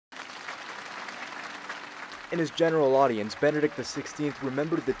In his general audience, Benedict XVI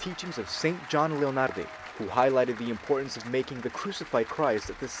remembered the teachings of Saint John Leonardi, who highlighted the importance of making the crucified Christ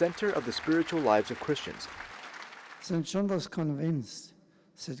at the center of the spiritual lives of Christians. Saint John was convinced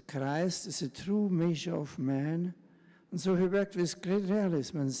that Christ is a true measure of man, and so he worked with great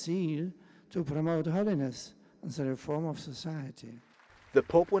realism and zeal to promote holiness and the reform of society. The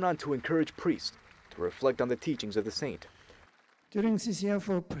Pope went on to encourage priests to reflect on the teachings of the saint. During this year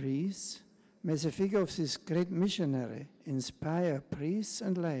for priests, may the figure of this great missionary inspire priests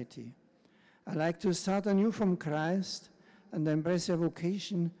and laity. I like to start anew from Christ and embrace their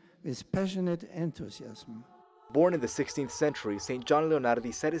vocation with passionate enthusiasm. Born in the 16th century, Saint John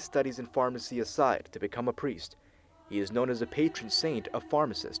Leonardi set his studies in pharmacy aside to become a priest. He is known as a patron saint of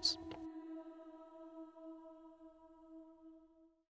pharmacists.